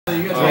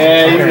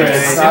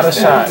Not a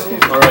shot.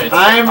 Alright.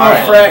 I'm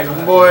a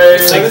frat boy.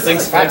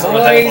 Thanks for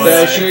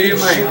I'll show you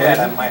my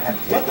head.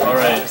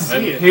 Alright.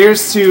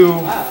 Here's to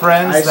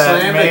friends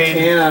that made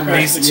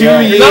these 2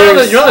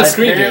 years. You're on the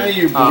screen, dude.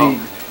 You bleed.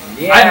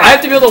 I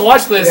have to be able to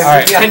watch this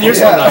 10 years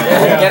from now.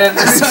 Get in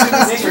this.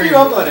 Make sure you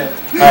upload it.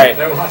 Alright.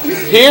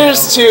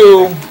 Here's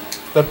to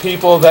the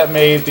people that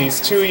made these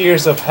 2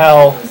 years of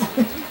hell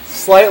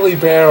slightly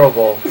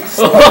bearable.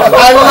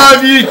 I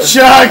love you,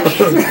 Chuck!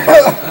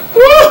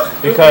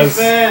 Because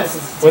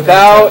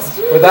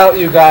without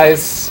you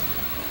guys,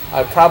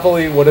 I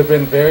probably would have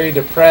been very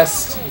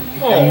depressed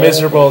and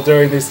miserable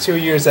during these 2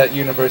 years at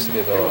University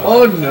of Illinois.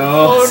 Oh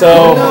no.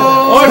 So,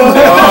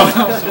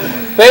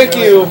 thank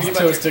you.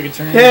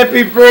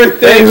 Happy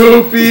birthday,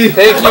 Hoopie!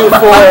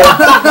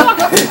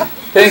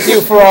 Thank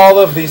you for all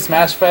of the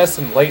Smash Fest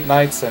and late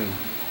nights and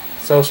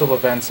social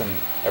events and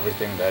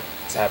everything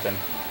that's happened.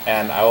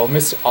 And I will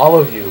miss all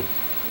of you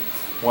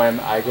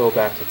when I go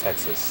back to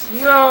Texas.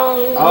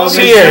 No.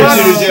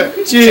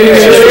 Cheers!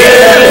 Cheers!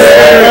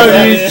 I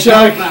love you,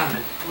 Chuck!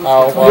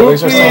 Oh, well,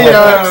 these are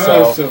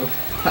so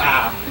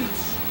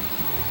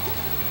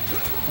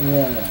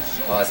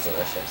Oh, that's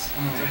delicious.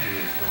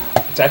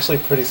 it's actually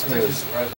pretty smooth.